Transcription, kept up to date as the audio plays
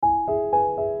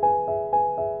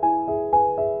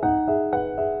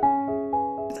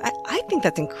think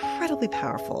that's incredibly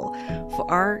powerful for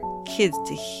our kids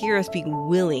to hear us being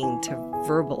willing to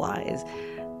verbalize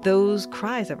those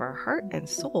cries of our heart and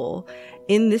soul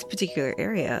in this particular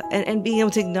area, and being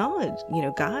able to acknowledge,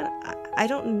 God, I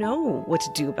don't know what to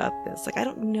do about this. Like, I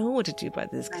don't know what to do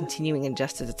about this continuing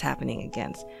injustice that's happening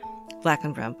against Black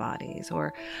and brown bodies,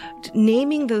 or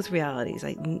naming those realities,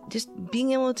 like just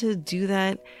being able to do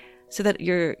that so that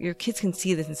your kids can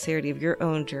see the sincerity of your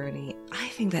own journey. I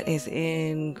think that is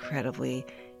incredibly,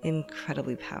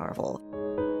 incredibly powerful.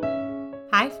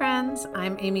 Hi friends,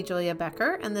 I'm Amy Julia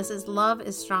Becker, and this is Love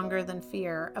is Stronger Than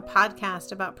Fear, a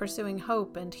podcast about pursuing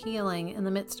hope and healing in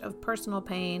the midst of personal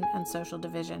pain and social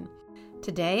division.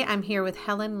 Today I'm here with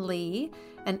Helen Lee,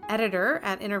 an editor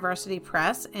at InterVarsity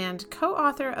Press and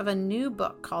co-author of a new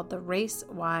book called The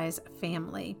Race-Wise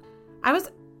Family. I was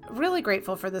really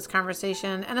grateful for this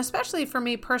conversation, and especially for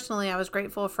me personally, I was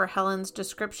grateful for Helen's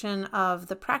description of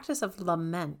the practice of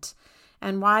lament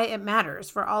and why it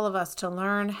matters for all of us to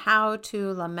learn how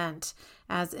to lament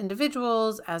as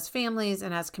individuals, as families,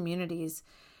 and as communities.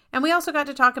 And we also got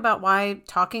to talk about why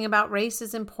talking about race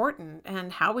is important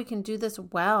and how we can do this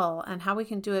well and how we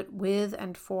can do it with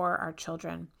and for our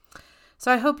children.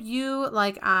 So I hope you,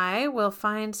 like I, will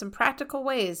find some practical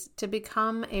ways to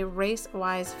become a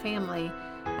race-wise family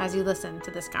as you listen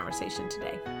to this conversation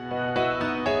today.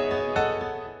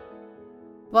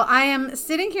 Well, I am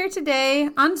sitting here today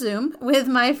on Zoom with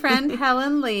my friend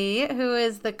Helen Lee, who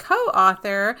is the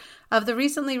co-author of the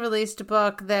recently released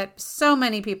book that so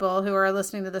many people who are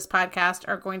listening to this podcast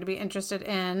are going to be interested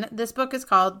in. This book is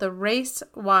called The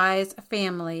Race-Wise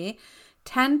Family,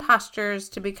 10 Postures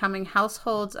to Becoming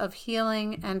Households of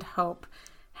Healing and Hope.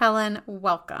 Helen,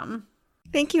 welcome.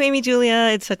 Thank you, Amy Julia.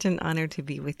 It's such an honor to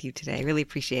be with you today. I really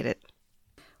appreciate it.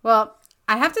 Well,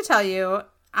 I have to tell you,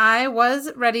 I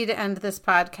was ready to end this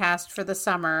podcast for the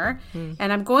summer,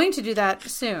 and I'm going to do that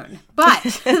soon.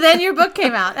 But then your book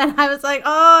came out, and I was like,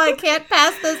 oh, I can't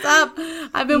pass this up.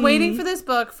 I've been waiting for this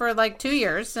book for like 2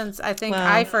 years since I think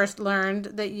I first learned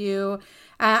that you,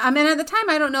 at the time,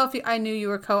 I don't know if I knew you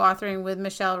were co-authoring with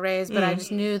Michelle Reyes, but I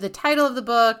just knew the title of the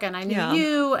book, and I knew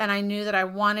you, and I knew that I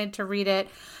wanted to read it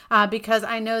because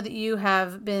I know that you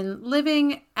have been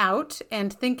living out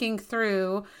and thinking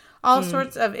through all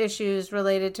sorts of issues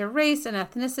related to race and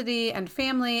ethnicity and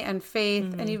family and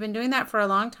faith. And you've been doing that for a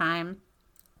long time.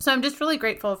 So I'm just really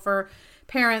grateful for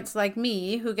parents like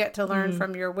me who get to learn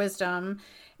from your wisdom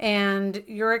and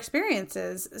your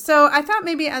experiences. So I thought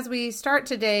maybe as we start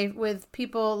today with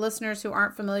listeners who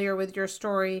aren't familiar with your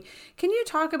story, can you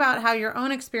talk about how your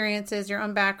own experiences, your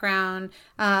own background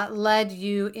led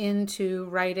you into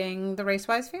writing The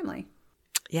Race-Wise Family?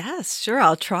 Yes, sure.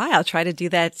 I'll try to do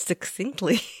that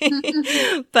succinctly.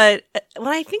 But when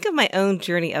I think of my own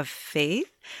journey of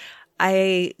faith,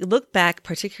 I look back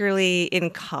particularly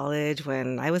in college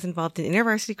when I was involved in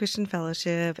InterVarsity Christian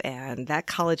Fellowship, and that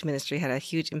college ministry had a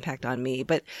huge impact on me.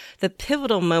 But the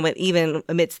pivotal moment, even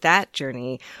amidst that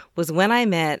journey, was when I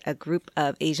met a group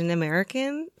of Asian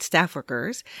American staff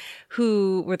workers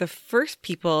who were the first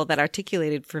people that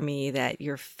articulated for me that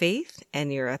your faith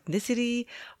and your ethnicity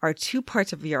are two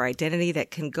parts of your identity that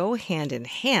can go hand in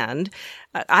hand.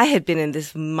 I had been in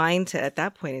this mindset at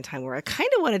that point in time where I kind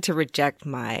of wanted to reject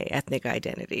my ethnic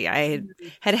identity. I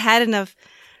had enough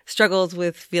struggles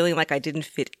with feeling like I didn't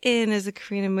fit in as a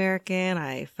Korean American.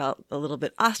 I felt a little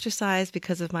bit ostracized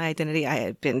because of my identity. I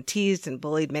had been teased and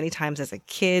bullied many times as a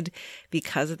kid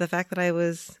because of the fact that I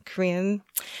was Korean.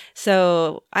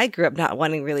 So I grew up not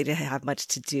wanting really to have much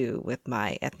to do with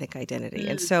my ethnic identity.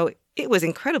 And so it was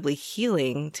incredibly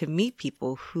healing to meet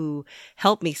people who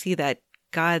helped me see that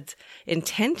God's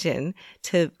intention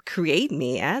to create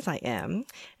me as I am,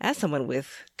 as someone with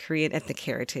Korean ethnic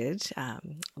heritage,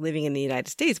 living in the United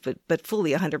States, but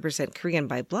fully 100% Korean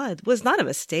by blood, was not a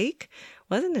mistake,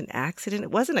 wasn't an accident,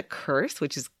 it wasn't a curse,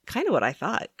 which is kind of what I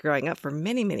thought growing up for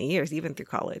many, many years, even through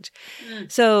college.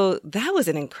 So that was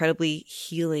an incredibly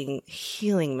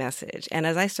healing message. And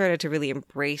as I started to really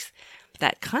embrace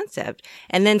that concept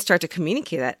and then start to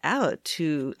communicate that out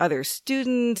to other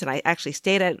students. And I actually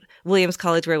stayed at Williams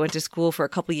College, where I went to school for a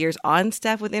couple of years on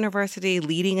staff with InterVarsity,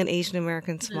 leading an Asian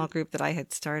American small group that I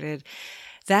had started.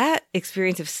 That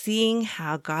experience of seeing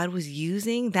how God was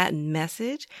using that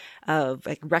message of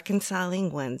like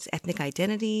reconciling one's ethnic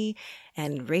identity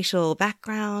and racial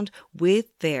background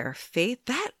with their faith,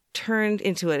 that turned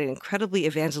into an incredibly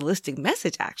evangelistic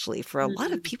message, actually, for a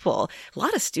lot of people, a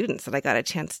lot of students that I got a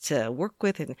chance to work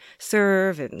with and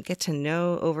serve and get to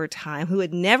know over time who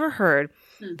had never heard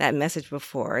that message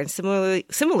before. And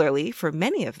similarly, for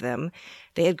many of them,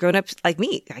 they had grown up like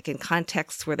me, like in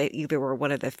contexts where they either were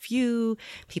one of the few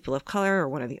people of color or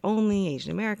one of the only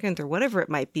Asian Americans or whatever it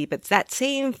might be. But it's that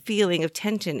same feeling of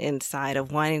tension inside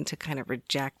of wanting to kind of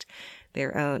reject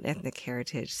their own ethnic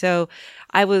heritage. So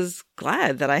I was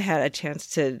glad that I had a chance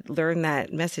to learn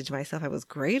that message myself. I was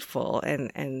grateful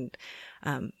and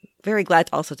very glad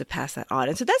also to pass that on.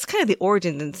 And so that's kind of the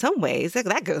origin in some ways.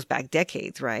 That goes back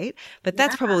decades, right? But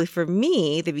that's probably for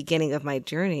me the beginning of my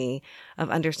journey of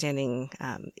understanding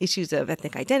issues of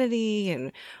ethnic identity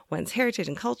and one's heritage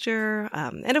and culture.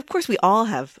 And of course, we all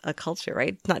have a culture,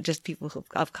 right? Not just people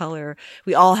of color.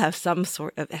 We all have some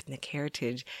sort of ethnic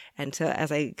heritage. And so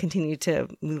as I continue to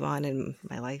move on in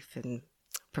my life and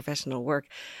professional work,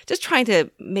 just trying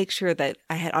to make sure that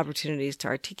I had opportunities to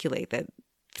articulate that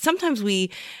sometimes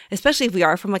we, especially if we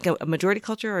are from like a majority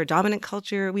culture or a dominant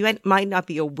culture, we might not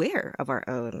be aware of our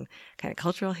own kind of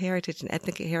cultural heritage and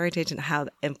ethnic heritage and how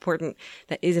important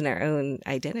that is in our own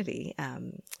identity.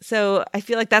 So I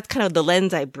feel like that's kind of the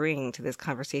lens I bring to this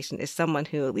conversation is someone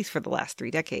who, at least for the last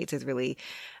 3 decades, has really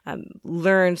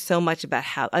learned so much about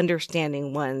how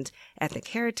understanding one's ethnic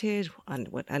heritage,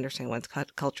 understanding one's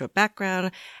cultural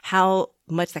background, how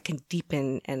much that can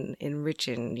deepen and enrich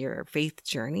in your faith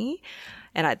journey.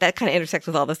 And that kind of intersects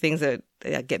with all the things that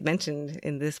get mentioned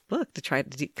in this book to try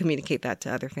to communicate that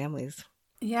to other families.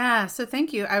 Yeah, so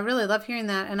thank you. I really love hearing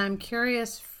that. And I'm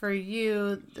curious for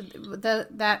you,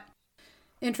 that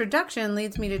introduction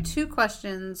leads me to 2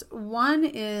 questions. One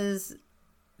is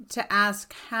to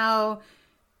ask how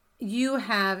you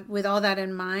have, with all that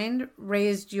in mind,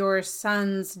 raised your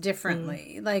sons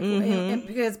differently.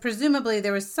 Because presumably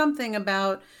there was something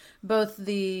about both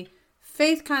the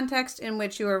faith context in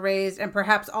which you were raised and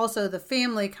perhaps also the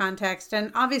family context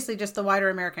and obviously just the wider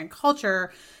American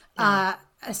culture,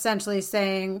 essentially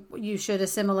saying you should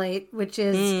assimilate, which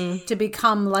is to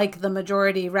become like the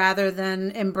majority rather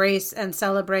than embrace and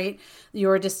celebrate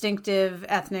your distinctive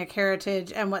ethnic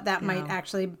heritage and what that might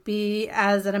actually be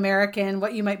as an American,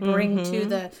 what you might bring to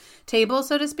the table,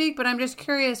 so to speak. But I'm just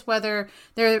curious whether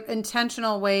there are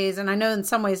intentional ways, and I know in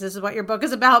some ways this is what your book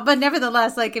is about, but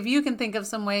nevertheless, like if you can think of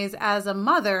some ways as a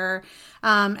mother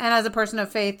and as a person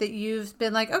of faith that you've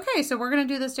been like, okay, so we're going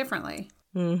to do this differently.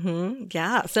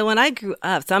 Yeah. So when I grew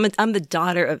up, I'm the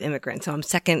daughter of immigrants. So I'm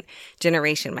second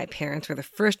generation. My parents were the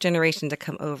first generation to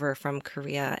come over from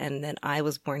Korea. And then I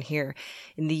was born here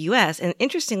in the US. And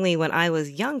interestingly, when I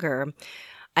was younger,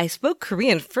 I spoke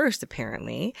Korean first,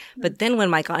 apparently, but then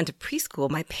when I got into preschool,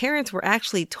 my parents were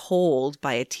actually told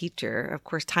by a teacher. Of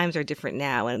course, times are different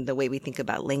now, and the way we think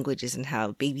about languages and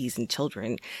how babies and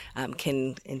children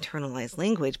can internalize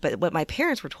language. But what my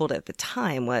parents were told at the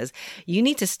time was, you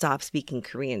need to stop speaking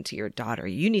Korean to your daughter.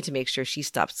 You need to make sure she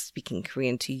stops speaking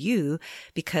Korean to you,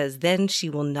 because then she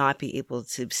will not be able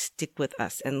to stick with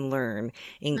us and learn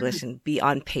English and be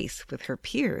on pace with her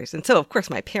peers. And so, of course,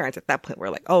 my parents at that point were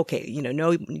like, okay,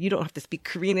 no, you don't have to speak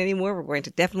Korean anymore. We're going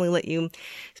to definitely let you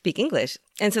speak English.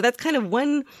 And so that's kind of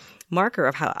one marker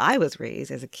of how I was raised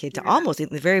as a kid, to almost in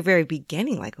the very, very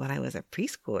beginning, like when I was a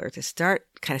preschooler, to start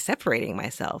kind of separating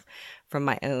myself from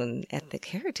my own ethnic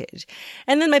heritage.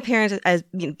 And then my parents, as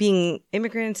being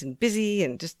immigrants and busy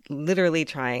and just literally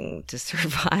trying to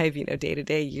survive, day to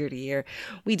day, year to year,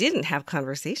 we didn't have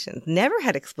conversations, never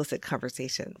had explicit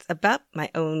conversations about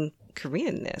my own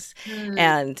Koreanness.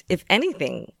 And if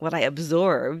anything, what I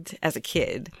absorbed as a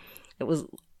kid, it was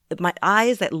my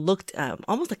eyes that looked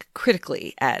almost like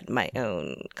critically at my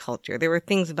own culture. There were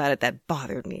things about it that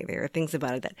bothered me. There were things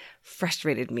about it that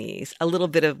frustrated me. A little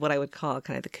bit of what I would call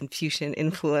kind of the Confucian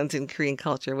influence in Korean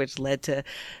culture, which led to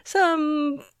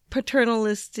some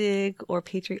paternalistic or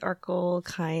patriarchal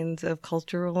kinds of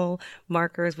cultural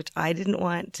markers, which I didn't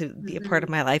want to be a part of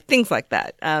my life. Things like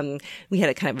that. We had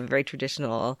a kind of a very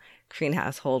traditional Korean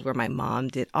household where my mom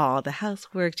did all the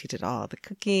housework, she did all the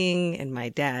cooking, and my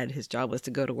dad, his job was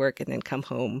to go to work and then come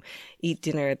home, eat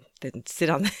dinner, then sit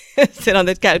on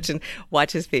the couch and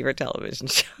watch his favorite television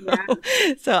show.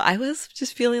 Yeah. So I was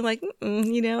just feeling like,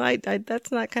 I that's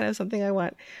not kind of something I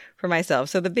want for myself.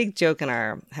 So the big joke in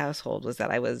our household was that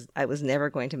I was never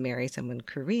going to marry someone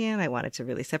Korean. I wanted to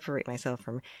really separate myself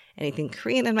from anything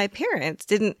Korean. And my parents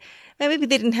maybe they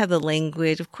didn't have the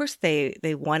language. Of course, they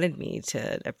wanted me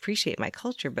to appreciate my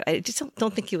culture, but I just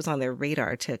don't think it was on their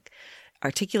radar to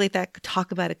articulate that,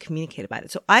 talk about it, communicate about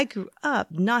it. So I grew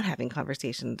up not having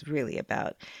conversations really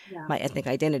about my ethnic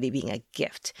identity being a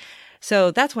gift.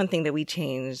 So that's one thing that we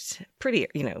changed pretty,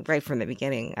 right from the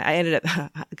beginning. I ended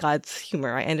up, God's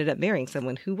humor, I ended up marrying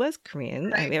someone who was Korean.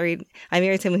 Right. I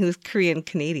married someone who was Korean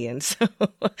Canadian.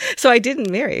 So I didn't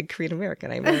marry a Korean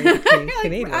American. I married a Korean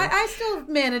Canadian. I still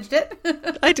managed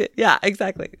it. I did. Yeah,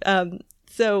 exactly.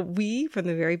 So we, from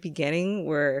the very beginning,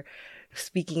 were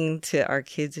speaking to our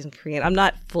kids in Korean. I'm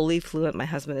not fully fluent. My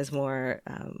husband is more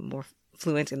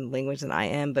fluent in language than I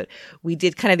am, but we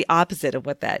did kind of the opposite of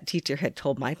what that teacher had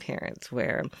told my parents,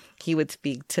 where he would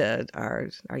speak to our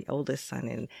oldest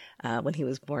son when he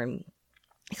was born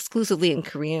exclusively in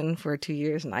Korean for 2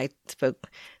 years, and I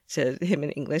spoke to him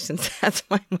in English, since that's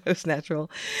my most natural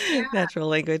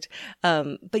language.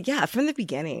 But yeah, from the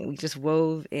beginning, we just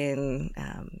wove in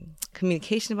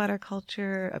communication about our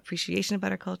culture, appreciation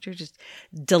about our culture, just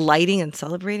delighting and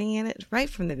celebrating in it right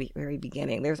from the very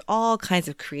beginning. There's all kinds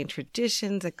of Korean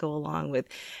traditions that go along with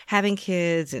having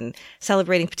kids and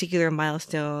celebrating particular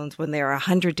milestones. When they're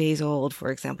 100 days old, for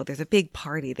example, there's a big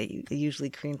party that usually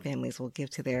Korean families will give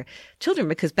to their children,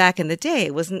 because back in the day,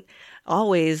 it wasn't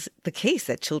always the case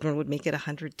that children would make it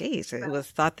 100 days. It was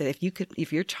thought that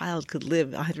if your child could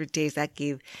live 100 days, that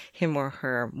gave him or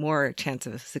her more chance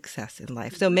of success in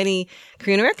life. So many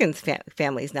Korean American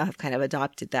families now have kind of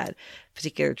adopted that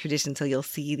particular tradition. So you'll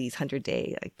see these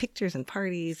 100-day pictures and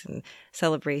parties and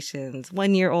celebrations,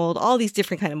 1 year old, all these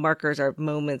different kind of markers are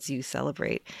moments you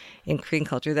celebrate in Korean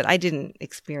culture that I didn't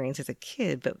experience as a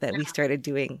kid, but that we started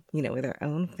doing, with our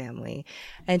own family.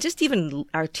 And just even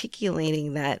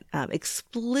articulating that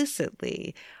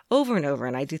explicitly over and over.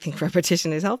 And I do think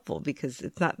repetition is helpful, because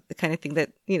it's not the kind of thing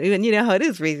that, and you know how it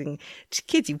is raising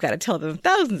kids. You've got to tell them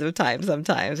thousands of times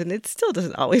sometimes, and it still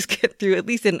doesn't always get through, at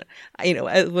least in,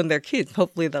 when they're kids.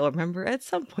 Hopefully they'll remember at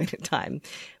some point in time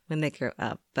when they grow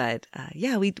up. But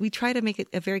we try to make it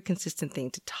a very consistent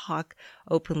thing to talk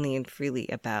openly and freely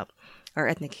about our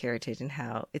ethnic heritage and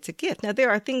how it's a gift. Now, there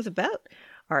are things about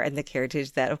our ethnic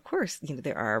heritage that, of course,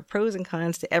 there are pros and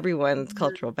cons to everyone's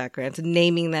cultural backgrounds, and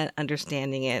naming that,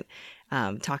 understanding it,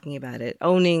 talking about it,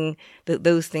 owning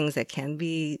those things that can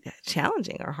be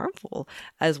challenging or harmful,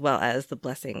 as well as the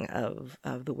blessing of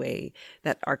the way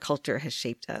that our culture has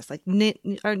shaped us.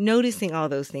 Noticing all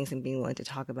those things and being willing to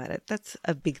talk about it. That's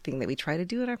a big thing that we try to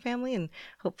do in our family, and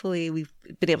hopefully we've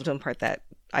been able to impart that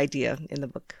idea in the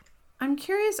book. I'm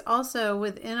curious also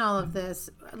within all of this,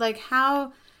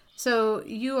 how... So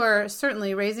you are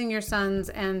certainly raising your sons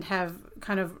and have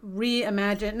kind of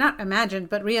re-understood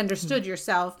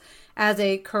yourself as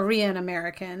a Korean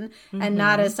American, and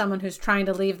not as someone who's trying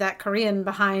to leave that Korean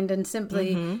behind and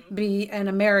simply be an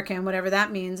American, whatever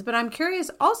that means. But I'm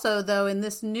curious also, though, in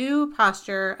this new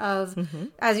posture of,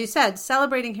 as you said,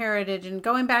 celebrating heritage and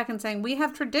going back and saying we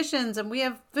have traditions and we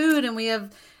have food and we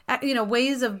have,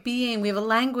 ways of being, we have a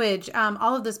language,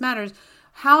 all of this matters.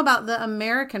 How about the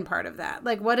American part of that?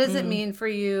 What does it mean for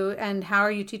you, and how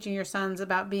are you teaching your sons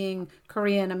about being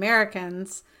Korean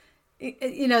Americans?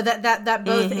 That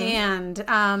both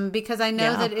and, because I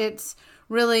know that it's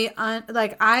really,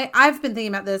 I've been thinking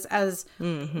about this as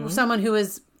someone who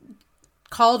is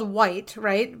called white,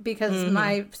 right? Because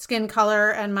my skin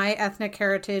color and my ethnic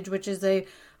heritage, which is a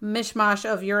mishmash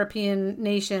of European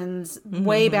nations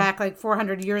way back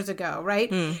 400 years ago,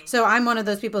 right? So I'm one of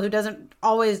those people who doesn't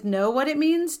always know what it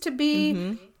means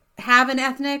to have an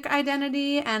ethnic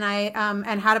identity, and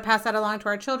and how to pass that along to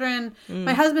our children.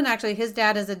 My husband, actually, his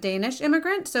dad is a Danish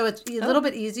immigrant, so it's a little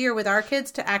bit easier with our kids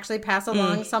to actually pass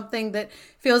along something that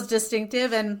feels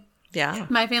distinctive. And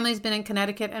my family's been in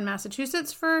Connecticut and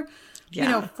Massachusetts for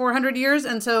 400 years.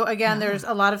 And so, again, there's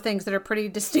a lot of things that are pretty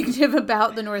distinctive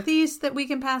about the Northeast that we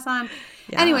can pass on.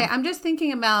 Anyway, I'm just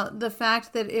thinking about the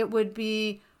fact that it would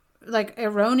be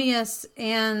erroneous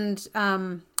and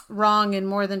wrong in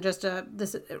more than just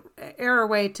this error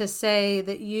way to say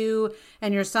that you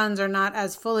and your sons are not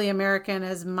as fully American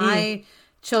as my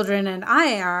children and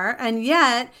I are. And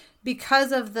yet,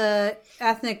 because of the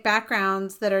ethnic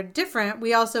backgrounds that are different,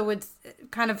 we also would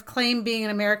kind of claim being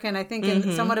an American, I think,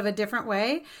 in somewhat of a different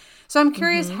way. So I'm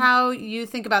curious how you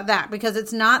think about that, because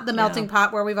it's not the melting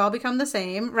pot where we've all become the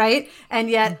same, right? And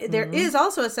yet there is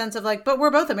also a sense of but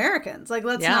we're both Americans.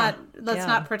 Let's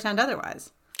not pretend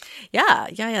otherwise. Yeah.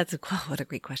 What a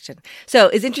great question. So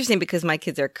it's interesting because my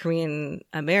kids are Korean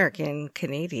American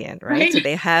Canadian, right? So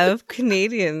they have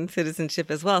Canadian citizenship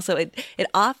as well. So it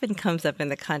often comes up in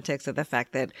the context of the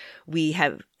fact that we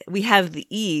have the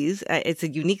ease. It's a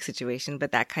unique situation,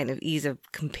 but that kind of ease of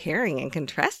comparing and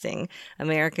contrasting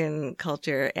American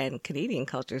culture and Canadian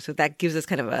culture. So that gives us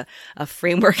kind of a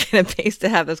framework and a base to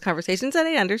have those conversations. And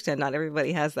I understand not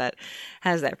everybody has that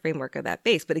framework or that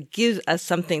base, but it gives us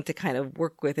something to kind of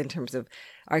work with in terms of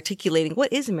articulating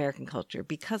what is American culture,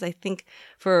 because I think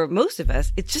for most of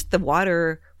us, it's just the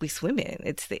water we swim in.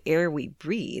 It's the air we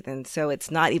breathe. And so it's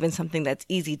not even something that's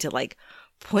easy to like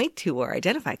point to or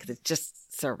identify because it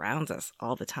just surrounds us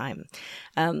all the time.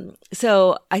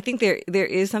 So I think there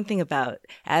is something about,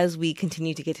 as we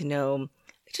continue to get to know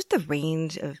just the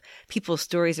range of people's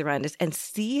stories around us and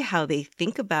see how they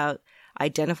think about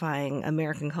identifying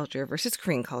American culture versus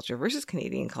Korean culture versus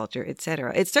Canadian culture, et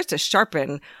cetera, it starts to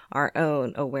sharpen our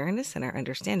own awareness and our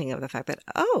understanding of the fact that,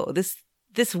 oh,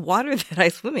 this water that I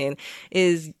swim in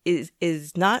is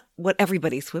not what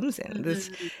everybody swims in. Mm-hmm. This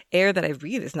air that I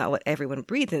breathe is not what everyone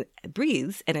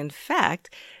breathes. And in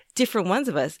fact, different ones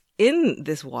of us in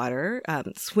this water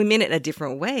swim in it a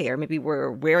different way, or maybe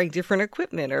we're wearing different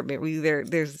equipment, or maybe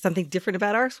there's something different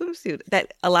about our swimsuit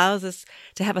that allows us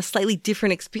to have a slightly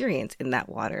different experience in that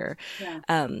water.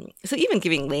 Yeah. So even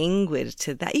giving language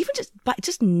to that, even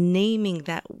just naming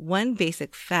that one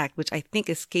basic fact, which I think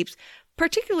escapes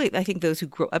particularly, I think, those who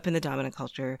grow up in the dominant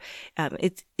culture,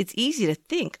 it's easy to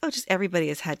think, oh, just everybody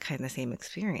has had kind of the same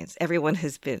experience. Everyone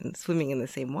has been swimming in the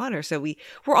same water. So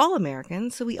we're all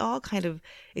Americans, so we all kind of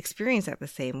experience that the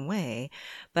same way.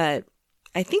 But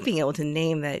I think being able to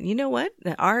name that, you know what,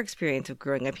 that our experience of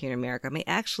growing up here in America may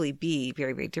actually be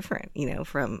very, very different,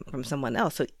 from someone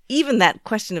else. So even that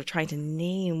question of trying to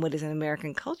name what is an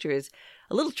American culture is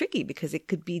a little tricky, because it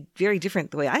could be very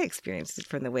different the way I experienced it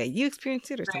from the way you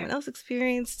experienced it or someone else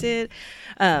experienced it.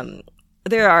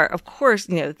 There are, of course,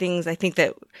 things, I think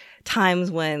that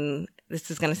times when, this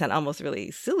is going to sound almost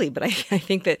really silly, but I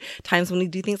think that times when we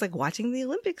do things like watching the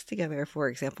Olympics together, for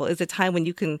example, is a time when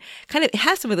you can kind of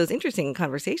have some of those interesting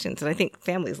conversations. And I think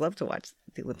families love to watch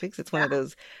the Olympics. It's one of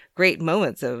those great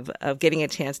moments of getting a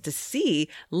chance to see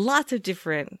lots of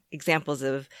different examples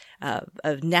of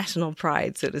national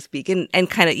pride, so to speak, and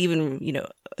kind of even,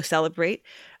 celebrate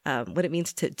what it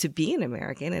means to be an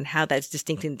American and how that's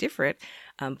distinct and different.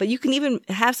 But you can even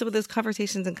have some of those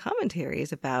conversations and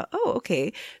commentaries about, oh,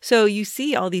 okay, so you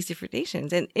see all these different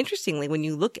nations. And interestingly, when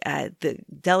you look at the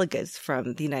delegates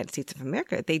from the United States of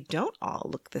America, they don't all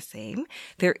look the same.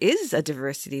 There is a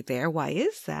diversity there. Why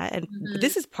is that? And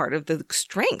this is part of the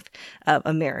strength of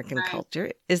American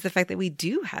culture, is the fact that we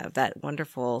do have that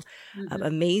wonderful,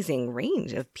 amazing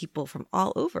range of people from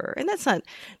all over. And that's not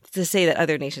to say that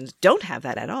other nations don't have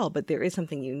that at all, but there is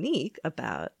something unique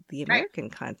about the American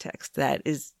context that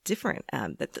is different.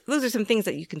 Those are some things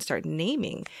that you can start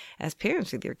naming as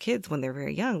parents with your kids when they're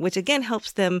very young, which again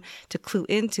helps them to clue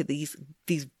into these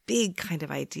big kind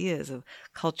of ideas of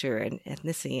culture and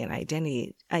ethnicity and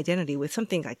identity with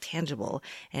something like tangible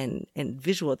and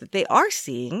visual that they are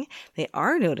seeing, they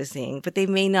are noticing, but they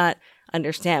may not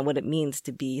understand what it means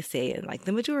to be, say, in like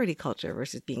the majority culture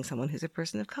versus being someone who's a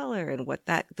person of color, and what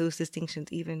those distinctions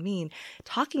even mean.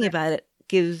 Talking about it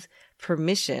gives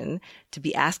permission to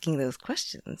be asking those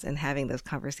questions and having those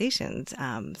conversations.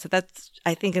 So that's,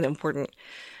 I think, an important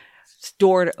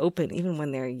door to open even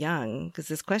when they're young, because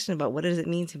this question about what does it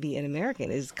mean to be an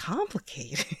American is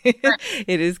complicated.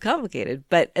 It is complicated,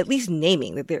 but at least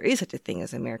naming that there is such a thing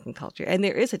as American culture, and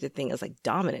there is such a thing as like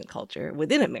dominant culture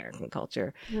within American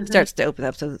culture, starts to open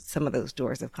up some of those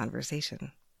doors of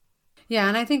conversation. Yeah,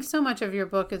 and I think so much of your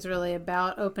book is really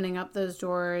about opening up those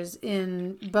doors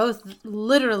in both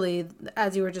literally,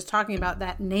 as you were just talking about,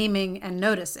 that naming and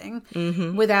noticing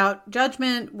without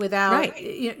judgment, without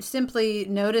simply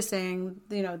noticing,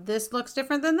 this looks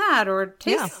different than that, or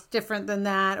tastes different than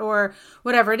that, or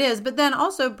whatever it is. But then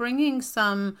also bringing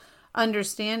some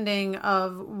understanding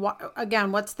of,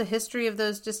 what's the history of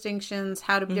those distinctions,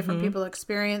 how do different people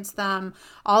experience them.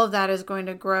 All of that is going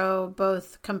to grow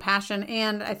both compassion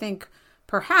and, I think,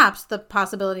 perhaps the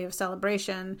possibility of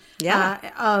celebration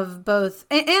of both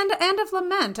and of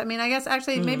lament. I mean, I guess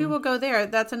actually maybe we'll go there.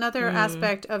 That's another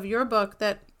aspect of your book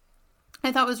that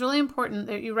I thought was really important,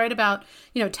 that you write about,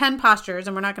 10 postures,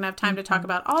 and we're not going to have time to talk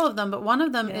about all of them, but one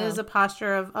of them is a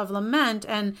posture of lament.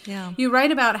 And you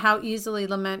write about how easily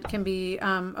lament can be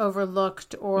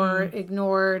overlooked or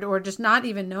ignored, or just not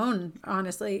even known,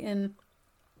 honestly, in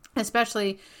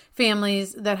especially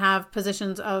families that have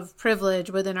positions of privilege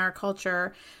within our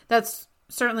culture. That's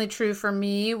certainly true for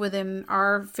me within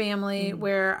our family,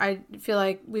 where I feel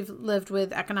like we've lived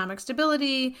with economic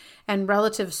stability and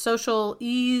relative social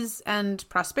ease and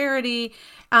prosperity.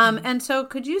 And so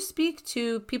could you speak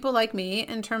to people like me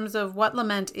in terms of what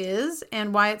lament is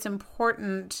and why it's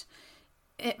important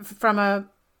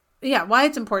why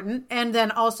it's important, and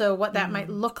then also what that might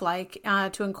look like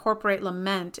to incorporate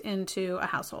lament into a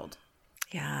household?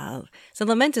 Yeah. So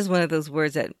lament is one of those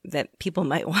words that people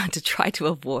might want to try to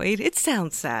avoid. It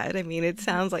sounds sad. I mean, it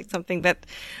sounds like something that,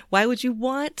 why would you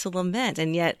want to lament?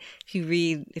 And yet, if you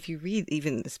read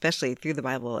even especially through the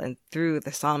Bible and through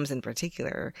the Psalms in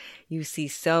particular, you see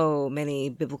so many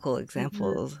biblical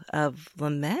examples of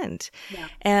lament. Yeah.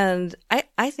 And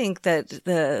I think that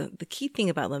the key thing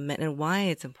about lament and why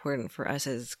it's important for us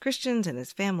as Christians and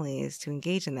as families to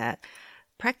engage in that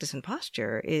practice and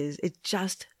posture is it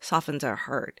just softens our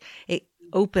heart. It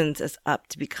opens us up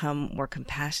to become more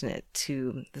compassionate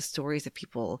to the stories of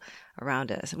people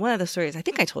around us. And one of the stories, I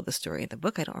think I told the story in the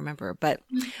book, I don't remember, but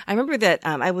I remember that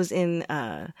I've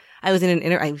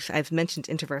mentioned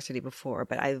InterVarsity before,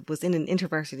 but I was in an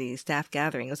InterVarsity staff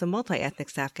gathering. It was a multi-ethnic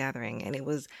staff gathering, and it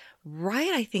was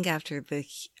right after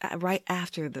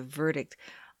the verdict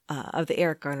of the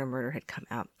Eric Garner murder had come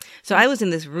out. So I was in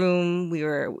this room. We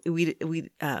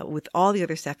with all the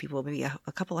other staff people, maybe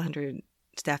a couple of hundred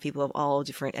staff people of all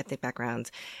different ethnic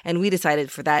backgrounds. And we decided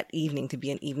for that evening to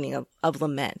be an evening of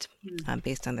lament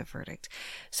based on the verdict.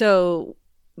 So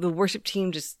the worship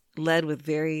team just led with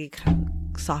very kind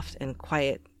of soft and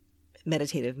quiet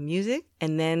meditative music.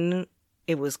 And then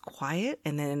it was quiet.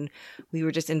 And then we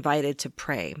were just invited to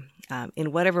pray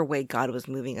in whatever way God was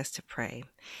moving us to pray.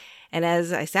 And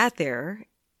as I sat there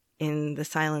in the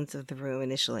silence of the room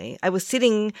initially, I was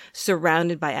sitting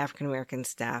surrounded by African-American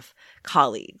staff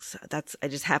colleagues. I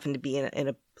just happened to be in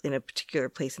a particular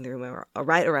place in the room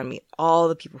right around me. All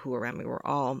the people who were around me were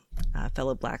all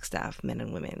fellow Black staff, men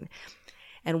and women.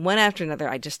 And one after another,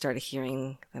 I just started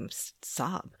hearing them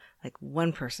sob. Like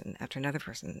one person after another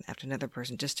person after another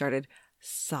person just started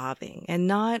sobbing. And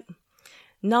not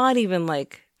even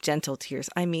like gentle tears.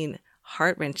 I mean,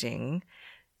 heart-wrenching,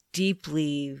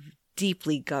 deeply,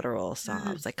 deeply guttural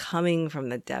sobs, like coming from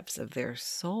the depths of their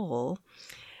soul.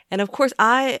 And of course,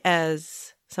 I,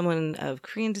 as someone of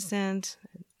Korean descent,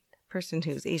 person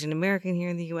who's Asian American here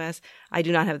in the U.S., I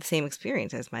do not have the same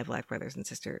experience as my Black brothers and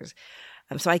sisters.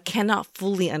 So I cannot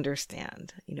fully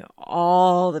understand,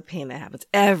 all the pain that happens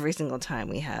every single time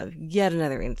we have yet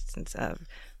another instance of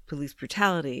police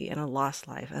brutality and a lost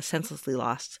life, a senselessly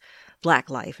lost Black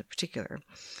life in particular.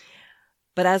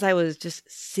 But as I was just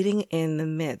sitting in the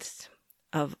midst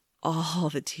of all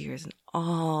the tears and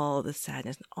all the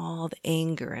sadness and all the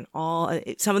anger and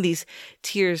some of these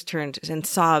tears turned and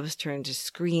sobs turned to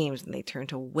screams, and they turned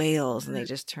to wails, and they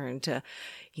just turned to,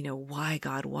 why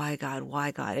God, why God,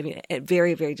 why God? I mean,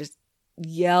 very, very just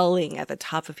yelling at the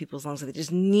top of people's lungs. They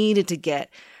just needed to get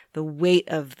the weight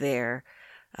of their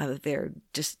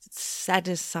just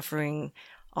sadness, suffering,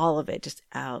 all of it just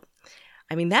out.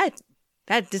 I mean, that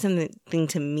did something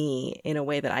to me in a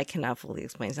way that I cannot fully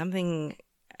explain. Something,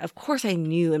 of course, I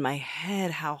knew in my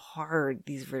head how hard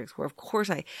these verdicts were. Of course,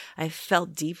 I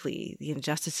felt deeply the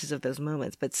injustices of those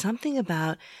moments. But something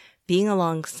about being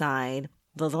alongside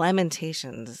the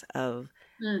lamentations of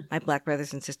my Black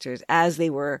brothers and sisters as they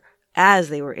were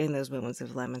in those moments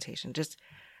of lamentation,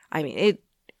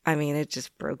 it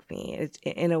just broke me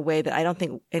in a way that I don't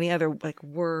think any other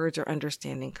words or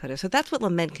understanding could have. So that's what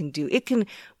lament can do. It can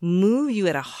move you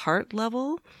at a heart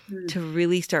level to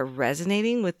really start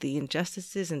resonating with the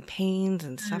injustices and pains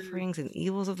and sufferings and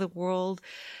evils of the world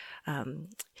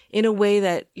in a way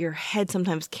that your head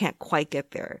sometimes can't quite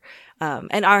get there.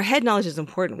 And our head knowledge is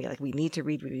important. We need to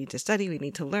read, we need to study, we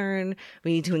need to learn,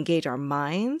 we need to engage our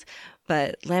minds.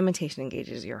 But lamentation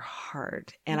engages your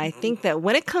heart. And I think that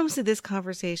when it comes to this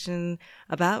conversation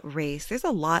about race, there's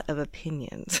a lot of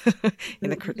opinions.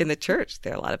 in the church,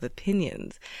 there are a lot of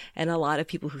opinions and a lot of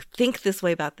people who think this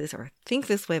way about this or think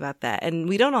this way about that. And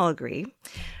we don't all agree,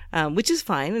 which is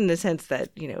fine in the sense that,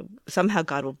 somehow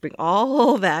God will bring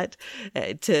all that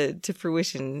to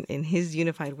fruition in his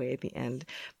unified way at the end.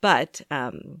 But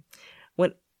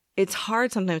when it's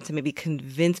hard sometimes to maybe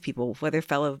convince people, whether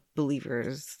fellow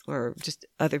believers or just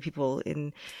other people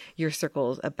in your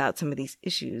circles, about some of these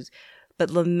issues. But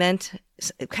lament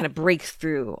kind of breaks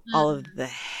through all of the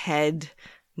head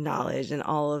knowledge and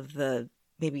all of the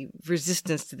maybe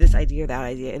resistance to this idea or that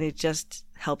idea. And it just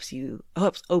helps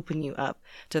open you up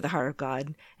to the heart of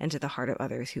God and to the heart of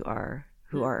others who are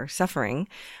suffering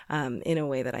in a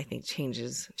way that I think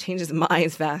changes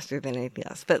minds faster than anything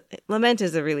else. But lament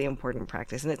is a really important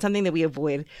practice, and it's something that we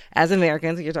avoid as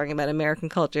Americans. You're talking about American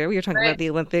culture. We were talking about the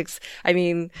Olympics. I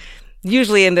mean,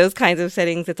 usually in those kinds of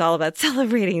settings, it's all about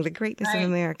celebrating the greatness of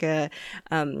America.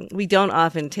 We don't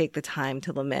often take the time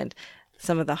to lament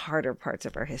some of the harder parts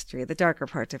of our history, the darker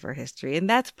parts of our history. And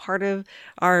that's part of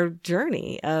our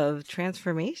journey of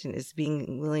transformation, is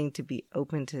being willing to be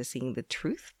open to seeing the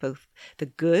truth, both the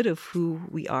good of who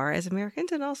we are as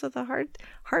Americans and also the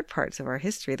hard parts of our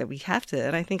history that we have to,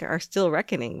 and I think are still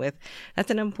reckoning with.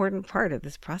 That's an important part of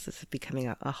this process of becoming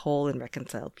a whole and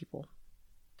reconciled people.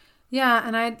 Yeah,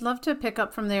 and I'd love to pick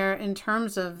up from there in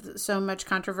terms of so much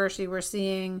controversy we're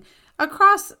seeing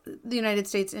across the United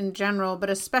States in general, but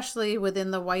especially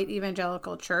within the white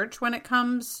evangelical church when it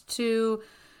comes to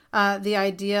the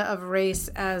idea of race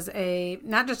as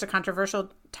not just a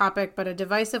controversial topic, but a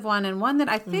divisive one, and one that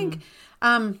I think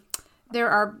there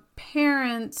are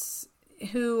parents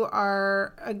who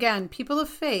are, again, people of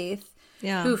faith,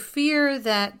 who fear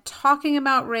that talking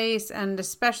about race, and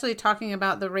especially talking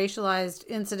about the racialized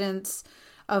incidents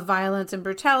of violence and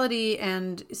brutality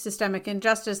and systemic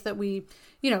injustice that we,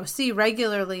 see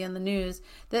regularly in the news,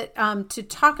 that to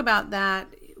talk about that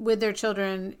with their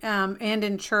children and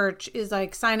in church is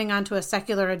like signing on to a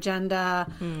secular agenda.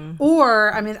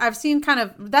 Or, I mean, I've seen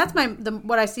that's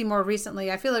what I see more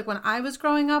recently. I feel like when I was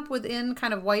growing up within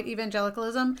kind of white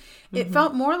evangelicalism, it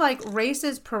felt more like race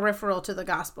is peripheral to the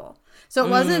gospel. So it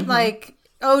wasn't like,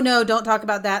 oh no, don't talk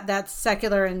about that, that's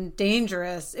secular and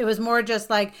dangerous. It was more just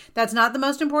like, that's not the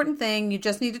most important thing. You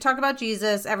just need to talk about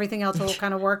Jesus. Everything else will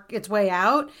kind of work its way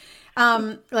out.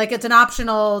 Like it's an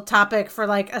optional topic for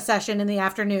like a session in the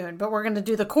afternoon, but we're going to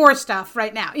do the core stuff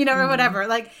right now, or whatever.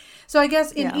 Like, so I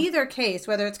guess in either case,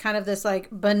 whether it's kind of this like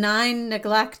benign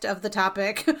neglect of the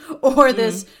topic or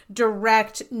this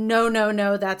direct,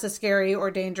 no, that's a scary or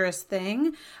dangerous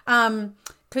thing.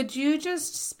 Could you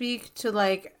just speak to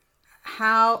like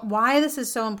why this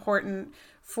is so important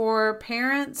for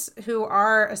parents who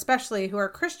are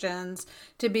Christians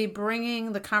to be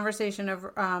bringing the conversation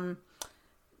of,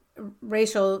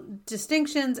 racial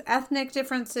distinctions, ethnic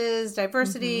differences,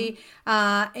 diversity,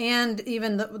 and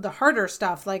even the harder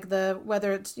stuff, like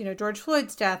whether it's, George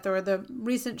Floyd's death or the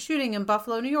recent shooting in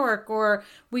Buffalo, New York, or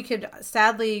we could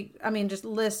sadly, just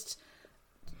list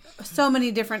so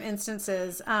many different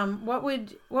instances. What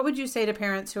would you say to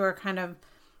parents who are kind of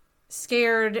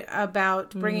scared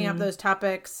about bringing up those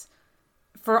topics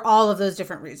for all of those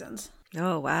different reasons?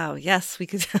 Oh, wow. Yes, we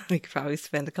could probably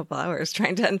spend a couple hours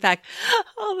trying to unpack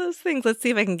all those things. Let's see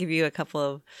if I can give you a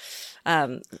couple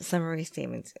of summary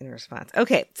statements in response.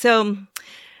 Okay, so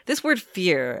this word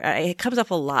fear, it comes up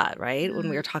a lot, right, when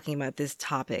we are talking about this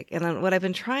topic. And what I've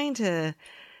been trying to,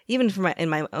 even in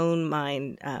my own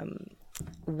mind,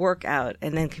 work out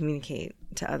and then communicate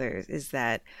to others is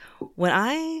that what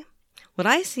I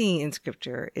see in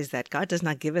Scripture is that God does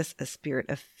not give us a spirit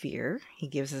of fear. He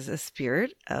gives us a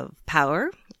spirit of power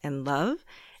and love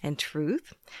and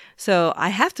truth. So I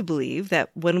have to believe that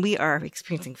when we are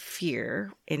experiencing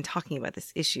fear in talking about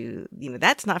this issue,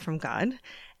 that's not from God.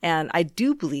 And I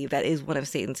do believe that is one of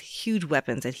Satan's huge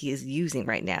weapons that he is using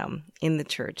right now in the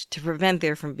church to prevent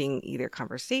there from being either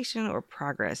conversation or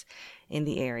progress in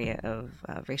the area of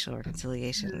racial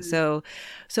reconciliation. So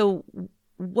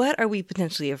what are we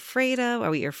potentially afraid of?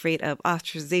 Are we afraid of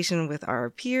ostracization with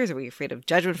our peers? Are we afraid of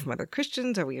judgment from other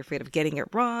Christians? Are we afraid of getting it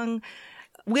wrong?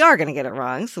 We are going to get it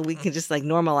wrong, so we can just like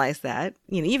normalize that.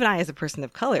 Even I as a person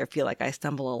of color feel like I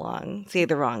stumble along, say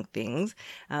the wrong things,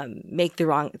 have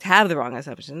the wrong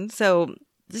assumptions. So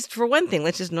just for one thing,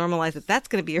 let's just normalize that that's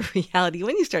going to be a reality.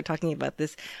 When you start talking about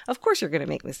this, of course you're going to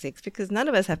make mistakes because none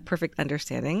of us have perfect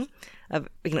understanding of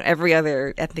every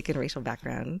other ethnic and racial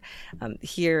background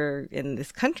here in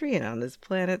this country and on this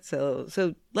planet.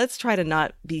 So let's try to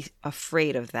not be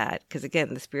afraid of that because,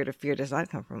 again, the spirit of fear does not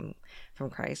come from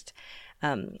Christ.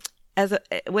 When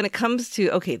it comes to,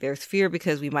 okay, there's fear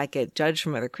because we might get judged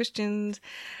from other Christians,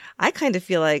 I kind of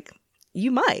feel like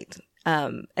you might.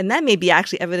 And that may be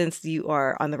actually evidence you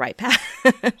are on the right path.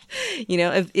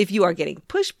 If you are getting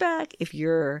pushback, if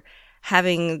you're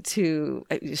having to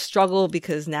struggle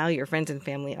because now your friends and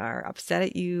family are upset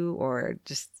at you or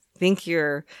just think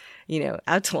you're,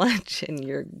 out to lunch and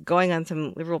you're going on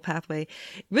some liberal pathway,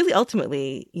 really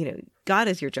ultimately, God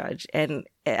is your judge. And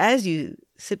as you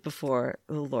sit before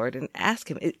the Lord and ask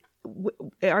him,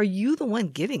 are you the one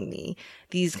giving me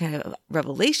these kind of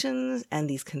revelations and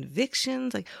these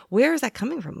convictions? Like, where is that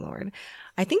coming from, Lord?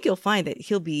 I think you'll find that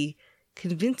he'll be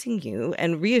convincing you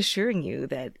and reassuring you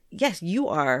that, yes, you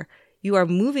are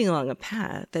moving along a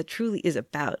path that truly is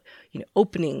about,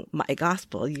 opening my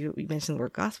gospel. You mentioned the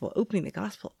word gospel, opening the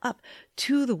gospel up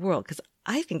to the world. Because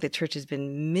I think the church has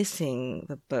been missing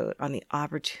the boat on the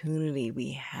opportunity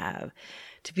we have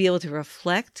to be able to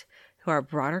reflect to our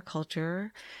broader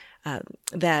culture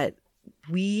that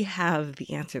we have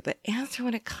the answer. The answer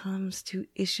when it comes to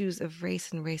issues of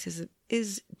race and racism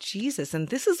is Jesus. And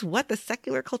this is what the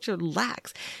secular culture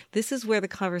lacks. This is where the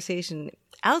conversation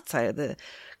outside of the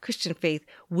Christian faith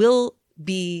will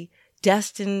be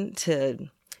destined to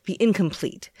be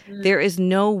incomplete. There is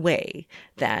no way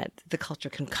that the culture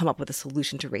can come up with a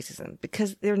solution to racism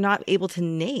because they're not able to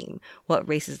name what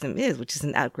racism is, which is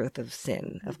an outgrowth of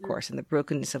sin, of course, and the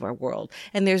brokenness of our world.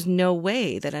 And there's no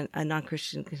way that a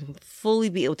non-Christian can fully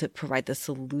be able to provide the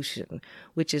solution,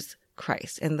 which is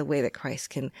Christ, and the way that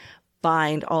Christ can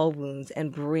bind all wounds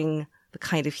and bring the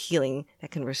kind of healing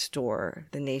that can restore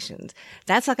the nations.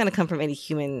 That's not going to come from any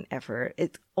human effort.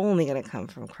 It's only going to come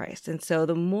from Christ. And so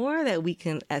the more that we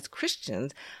can, as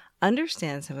Christians,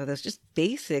 understand some of those just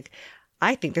basic,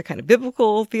 I think they're kind of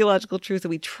biblical, theological truths that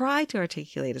we try to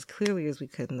articulate as clearly as we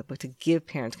could in the book to give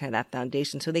parents kind of that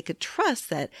foundation so they could trust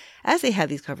that as they have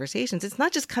these conversations, it's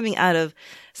not just coming out of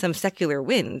some secular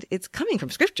wind. It's coming from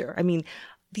Scripture. I mean,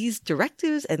 these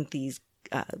directives and these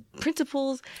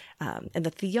principles and the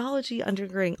theology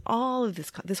undergirding all of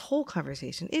this whole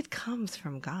conversation, it comes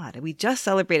from God. And we just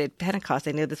celebrated Pentecost.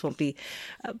 I know this won't be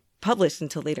published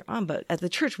until later on, but as the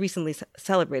church recently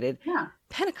celebrated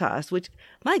Pentecost, which,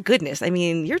 my goodness, I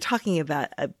mean, you're talking about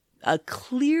a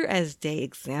clear as day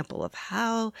example of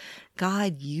how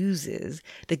God uses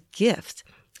the gift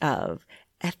of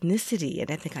ethnicity and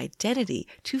ethnic identity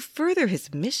to further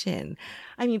his mission.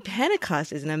 I mean,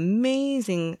 Pentecost is an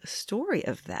amazing story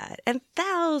of that. And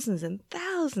thousands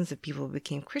of people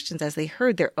became Christians as they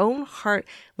heard their own heart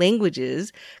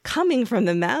languages coming from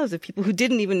the mouths of people who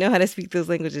didn't even know how to speak those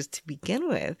languages to begin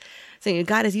with. So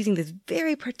God is using this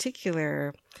very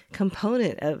particular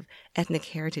component of ethnic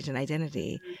heritage and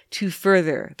identity to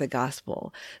further the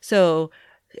gospel. So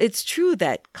it's true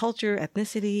that culture,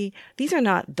 ethnicity, these are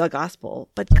not the gospel,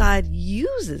 but God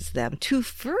uses them to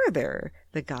further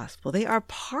the gospel. They are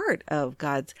part of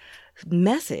God's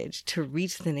message to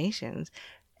reach the nations,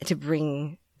 to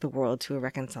bring the world to a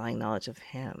reconciling knowledge of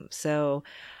him. So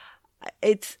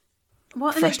it's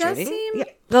frustrating. And it does seem...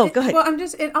 go ahead. Well,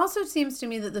 it also seems to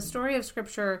me that the story of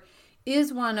Scripture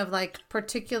is one of like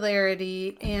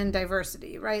particularity and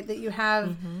diversity, right? That you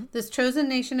have this chosen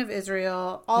nation of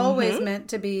Israel, always meant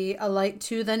to be a light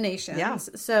to the nations. Yeah.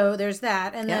 So there's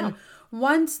that. And then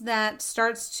once that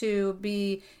starts to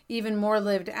be even more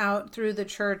lived out through the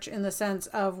church in the sense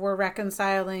of we're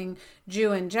reconciling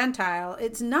Jew and Gentile,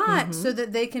 it's not so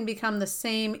that they can become the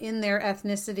same in their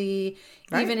ethnicity,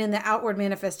 even in the outward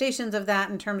manifestations of that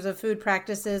in terms of food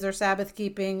practices or Sabbath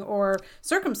keeping or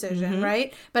circumcision,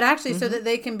 right? But actually so that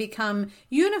they can become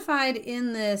unified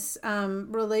in this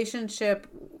relationship,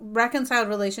 reconciled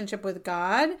relationship with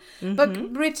God, but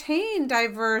retain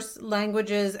diverse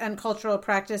languages and cultural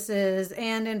practices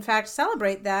and in fact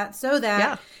celebrate that so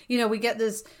that, you know, we get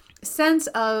this sense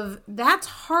of that's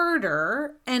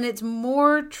harder and it's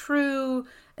more true.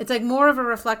 It's like more of a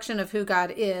reflection of who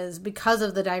God is because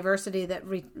of the diversity that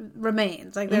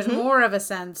remains. Like there's more of a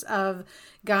sense of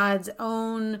God's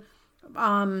own,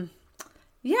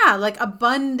 like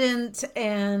abundant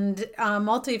and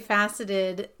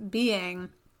multifaceted being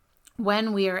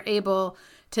when we are able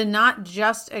to not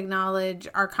just acknowledge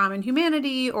our common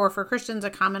humanity or for Christians a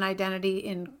common identity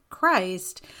in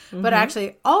Christ, but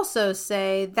actually also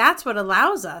say that's what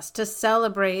allows us to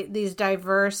celebrate these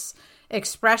diverse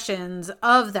expressions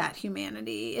of that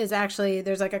humanity is actually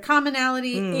there's like a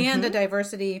commonality and a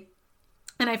diversity.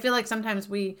 And I feel like sometimes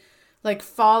we like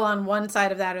fall on one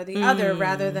side of that or the other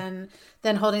rather than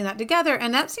holding that together.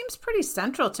 And that seems pretty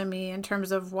central to me in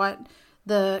terms of what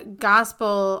the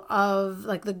gospel of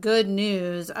like the good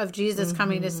news of Jesus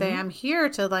coming to say, I'm here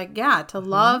to like, to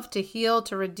love, to heal,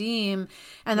 to redeem.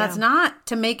 And that's not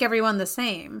to make everyone the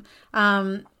same.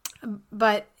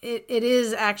 But it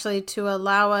is actually to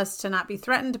allow us to not be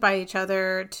threatened by each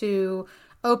other, to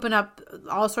open up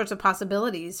all sorts of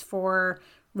possibilities for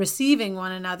receiving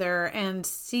one another and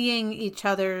seeing each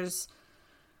other's,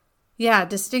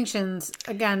 distinctions,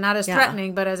 again, not as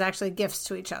threatening, but as actually gifts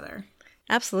to each other.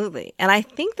 Absolutely. And I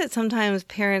think that sometimes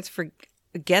parents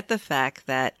forget the fact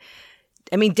that,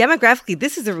 I mean, demographically,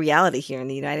 this is a reality here in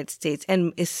the United States,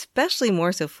 and especially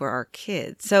more so for our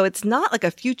kids. So it's not like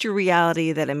a future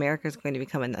reality that America is going to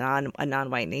become a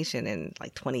non-white nation in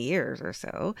like 20 years or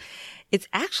so. It's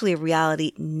actually a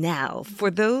reality now.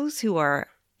 For those who are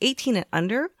 18 and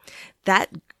under, that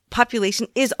population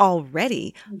is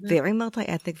already very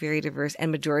multi-ethnic, very diverse,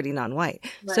 and majority non-white.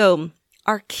 Right. So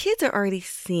our kids are already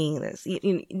seeing this.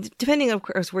 Depending, of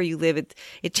course, where you live,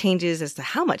 it changes as to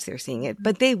how much they're seeing it,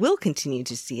 but they will continue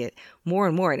to see it more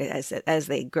and more. And as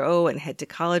they grow and head to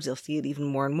college, they'll see it even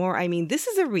more and more. I mean, this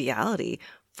is a reality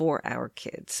for our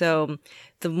kids. So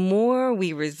the more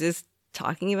we resist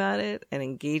talking about it and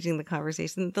engaging the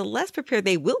conversation, the less prepared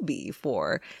they will be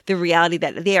for the reality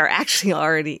that they are actually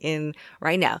already in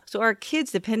right now. So our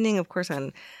kids, depending, of course,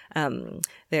 on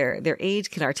their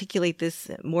age, can articulate this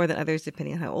more than others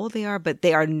depending on how old they are, but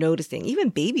they are noticing. Even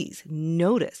babies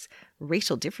notice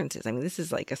racial differences. I mean, this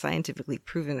is like a scientifically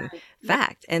proven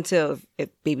fact. And so if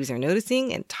babies are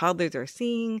noticing and toddlers are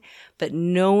seeing, but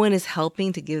no one is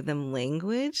helping to give them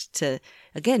language to,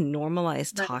 again,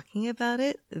 normalize talking about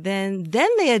it, then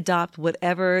they adopt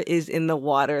whatever is in the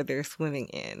water they're swimming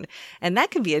in. And that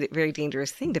can be a very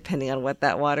dangerous thing depending on what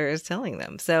that water is telling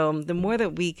them. So the more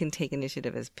that we can take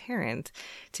initiative as parents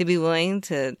to be willing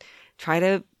to try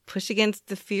to push against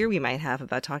the fear we might have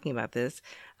about talking about this,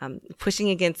 pushing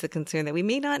against the concern that we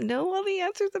may not know all the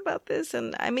answers about this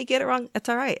and I may get it wrong. That's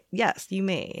all right. Yes, you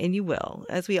may and you will,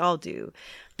 as we all do.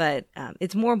 But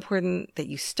it's more important that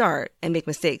you start and make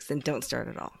mistakes than don't start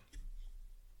at all.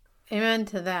 Amen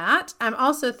to that. I'm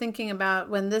also thinking about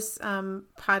when this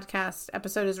podcast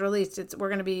episode is released, we're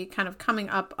going to be kind of coming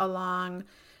up along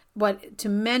what to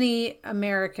many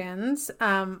Americans,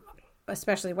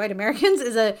 especially white Americans,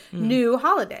 is a new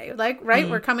holiday.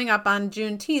 We're coming up on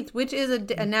Juneteenth, which is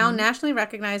a now nationally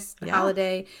recognized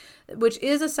holiday, which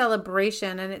is a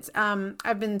celebration. And it's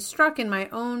I've been struck in my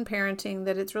own parenting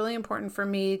that it's really important for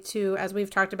me to, as we've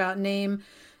talked about, name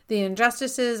the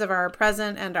injustices of our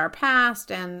present and our past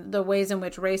and the ways in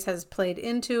which race has played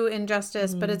into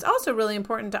injustice. But it's also really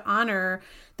important to honor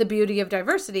the beauty of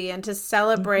diversity and to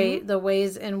celebrate the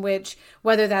ways in which,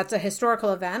 whether that's a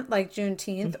historical event like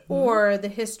Juneteenth or the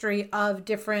history of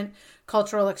different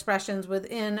cultural expressions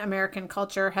within American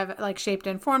culture have shaped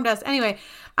and formed us. Anyway,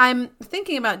 I'm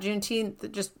thinking about Juneteenth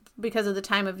just because of the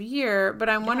time of year, but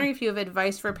I'm wondering if you have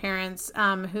advice for parents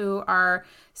who are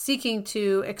seeking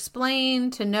to explain,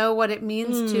 to know what it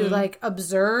means to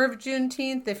observe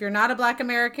Juneteenth. If you're not a Black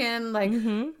American,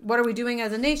 what are we doing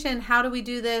as a nation? How do we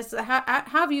do this? How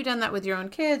have you done that with your own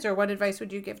kids, or what advice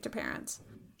would you give to parents?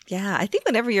 Yeah, I think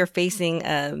whenever you're facing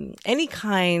any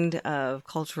kind of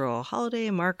cultural holiday,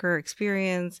 marker,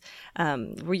 experience,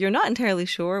 where you're not entirely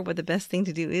sure what the best thing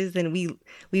to do is, then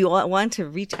we want to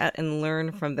reach out and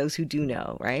learn from those who do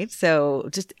know, right? So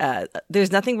just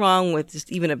there's nothing wrong with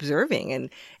just even observing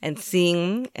and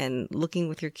seeing and looking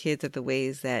with your kids at the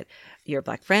ways that your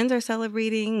Black friends are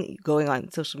celebrating, going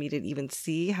on social media to even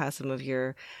see how some of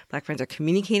your Black friends are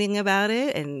communicating about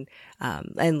it, and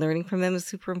learning from them is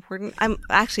super important. I'm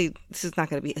actually, this is not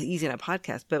going to be easy on a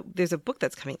podcast, but there's a book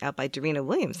that's coming out by Dorena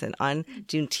Williamson on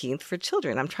Juneteenth for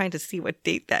children. I'm trying to see what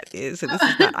date that is, so this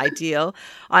is not ideal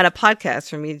on a podcast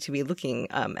for me to be looking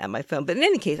at my phone. But in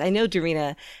any case, I know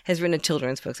Dorena has written a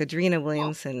children's book. So Dorena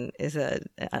Williamson is an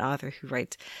author who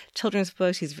writes children's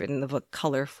books. She's written the book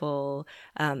Colorful,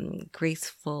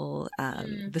 Graceful,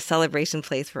 The Celebration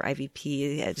Place for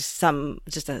IVP,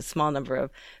 just a small number of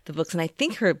the books. And I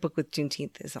think her book with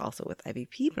Juneteenth is also with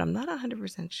IVP, but I'm not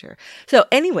 100% sure. So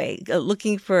anyway,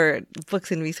 looking for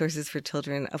books and resources for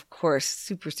children, of course,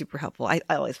 super, super helpful. I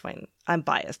always find, I'm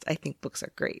biased, I think books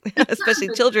are great, especially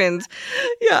children's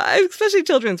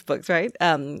books, right?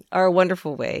 Are a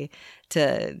wonderful way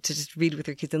to just read with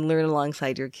your kids and learn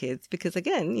alongside your kids. Because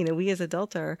again, we as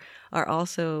adults are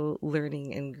also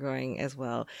learning and growing as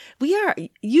well.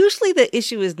 Usually the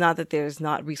issue is not that there's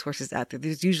not resources out there.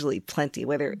 There's usually plenty,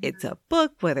 whether it's a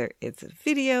book, whether it's a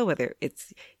video, whether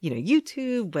it's,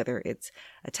 YouTube, whether it's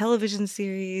a television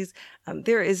series.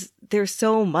 There's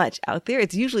so much out there.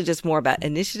 It's usually just more about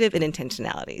initiative and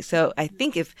intentionality. So I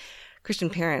think if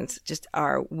Christian parents just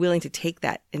are willing to take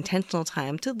that intentional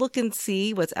time to look and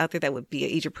see what's out there that would be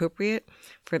age appropriate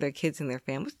for their kids and their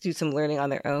families, do some learning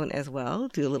on their own as well,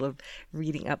 do a little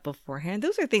reading up beforehand.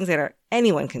 Those are things that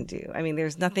anyone can do. I mean,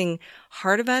 there's nothing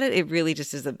hard about it. It really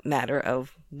just is a matter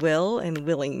of will and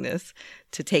willingness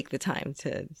to take the time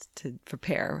to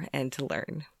prepare and to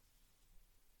learn.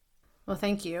 Well,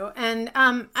 thank you. And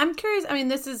I'm curious,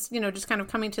 this is, just kind of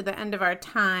coming to the end of our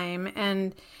time,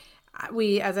 and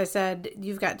as I said,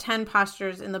 you've got 10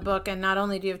 postures in the book, and not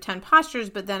only do you have 10 postures,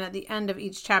 but then at the end of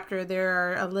each chapter, there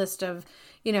are a list of,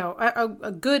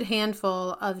 a good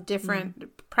handful of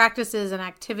different practices and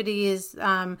activities,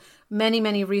 many,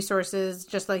 many resources,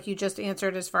 just like you just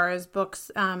answered, as far as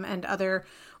books and other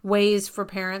ways for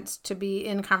parents to be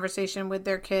in conversation with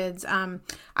their kids.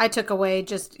 I took away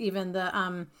just even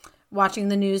the watching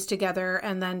the news together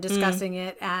and then discussing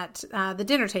it at the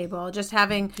dinner table, just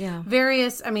having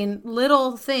various,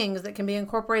 little things that can be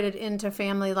incorporated into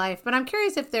family life. But I'm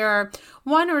curious if there are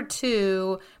one or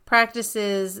two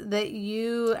practices that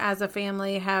you as a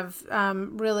family have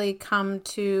really come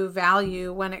to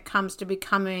value when it comes to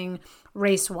becoming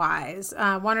race-wise.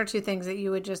 One or two things that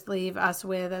you would just leave us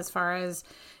with as far as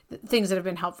things that have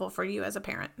been helpful for you as a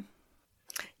parent.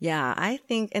 Yeah, I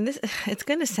think, and it's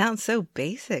going to sound so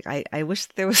basic. I wish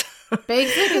there was...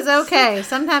 Basic is okay.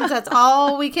 Sometimes that's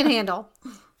all we can handle.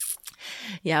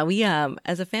 Yeah, we,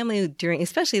 as a family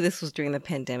especially this was during the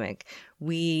pandemic,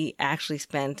 we actually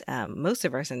spent most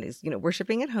of our Sundays,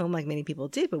 worshiping at home like many people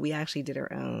did, but we actually did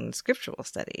our own scriptural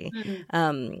study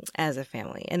as a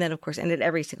family. And then, of course, ended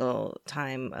every single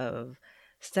time of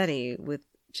study with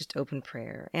just open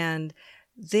prayer. And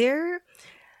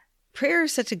prayer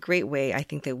is such a great way, I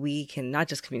think, that we can not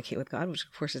just communicate with God, which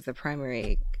of course is the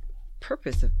primary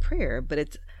purpose of prayer, but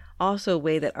it's also a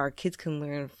way that our kids can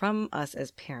learn from us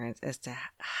as parents as to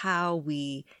how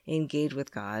we engage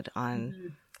with God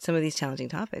on some of these challenging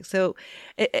topics. So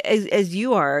as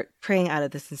you are praying out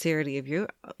of the sincerity of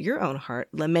your own heart,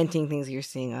 lamenting things you're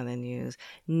seeing on the news,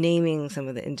 naming some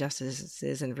of the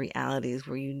injustices and realities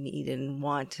where you need and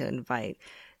want to invite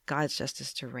God's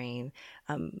justice to reign,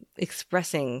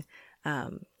 expressing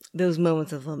those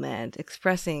moments of lament,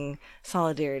 expressing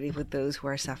solidarity with those who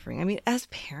are suffering. As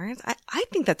parents, I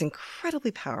think that's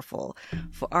incredibly powerful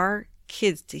for our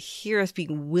kids to hear us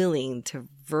being willing to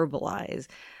verbalize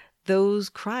those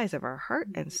cries of our heart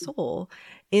and soul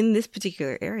in this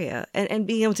particular area, and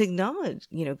being able to acknowledge,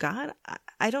 God,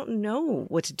 I don't know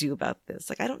what to do about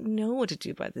this. I don't know what to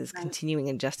do about this continuing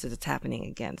injustice that's happening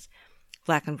against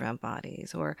Black and brown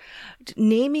bodies, or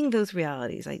naming those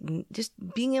realities, just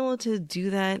being able to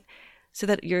do that so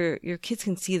that your kids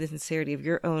can see the sincerity of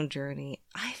your own journey.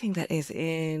 I think that is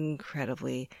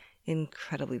incredibly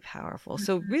powerful.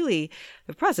 So really,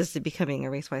 the process of becoming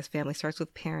a race-wise family starts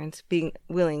with parents being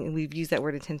willing, and we've used that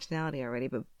word intentionality already,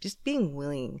 but just being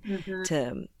willing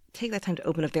to take that time to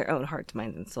open up their own hearts,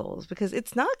 minds, and souls, because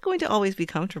it's not going to always be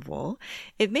comfortable.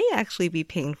 It may actually be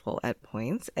painful at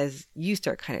points as you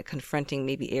start kind of confronting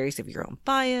maybe areas of your own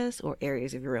bias or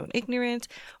areas of your own ignorance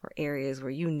or areas where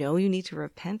you need to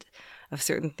repent of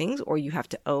certain things, or you have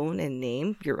to own and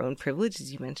name your own privilege,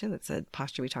 as you mentioned. That's a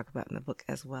posture we talk about in the book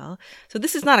as well. So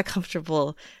this is not a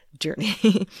comfortable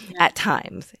journey at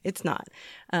times. It's not.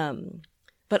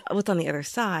 But what's on the other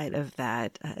side of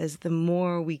that is the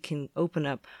more we can open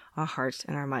up our hearts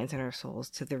and our minds and our souls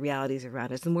to the realities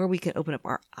around us, the more we can open up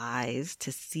our eyes to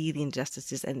see the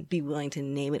injustices and be willing to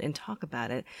name it and talk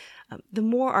about it, the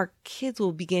more our kids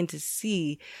will begin to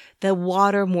see the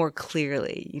water more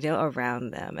clearly,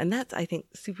 around them. And that's, I think,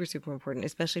 super, super important,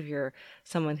 especially if you're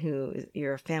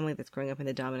you're a family that's growing up in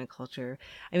the dominant culture.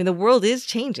 The world is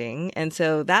changing. And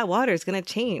so that water is going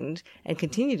to change and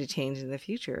continue to change in the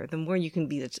future. The more you can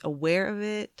be aware of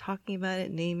it, talking about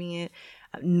it, naming it,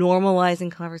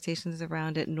 normalizing conversations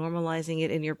around it, normalizing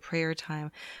it in your prayer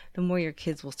time, the more your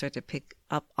kids will start to pick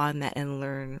up on that and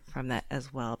learn from that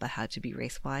as well about how to be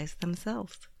race-wise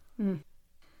themselves.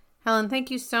 Helen, thank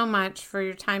you so much for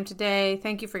your time today.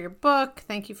 Thank you for your book.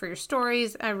 Thank you for your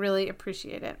stories. I really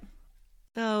appreciate it.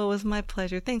 Oh, it was my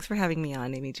pleasure. Thanks for having me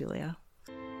on, Amy Julia.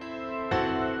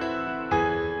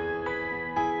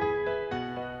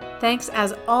 Thanks,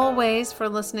 as always, for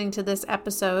listening to this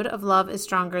episode of Love is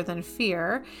Stronger Than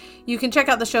Fear. You can check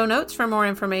out the show notes for more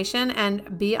information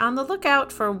and be on the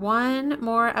lookout for one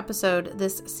more episode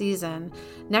this season.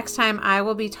 Next time, I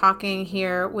will be talking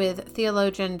here with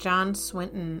theologian John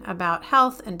Swinton about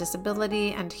health and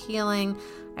disability and healing.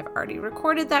 I've already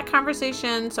recorded that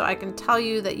conversation, so I can tell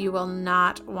you that you will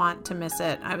not want to miss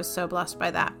it. I was so blessed by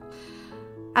that.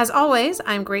 As always,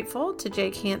 I'm grateful to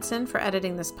Jake Hansen for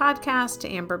editing this podcast, to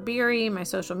Amber Beery, my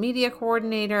social media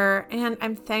coordinator, and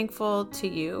I'm thankful to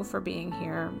you for being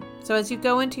here. So as you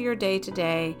go into your day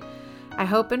today, I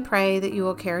hope and pray that you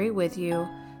will carry with you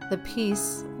the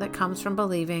peace that comes from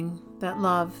believing that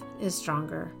love is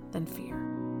stronger than fear.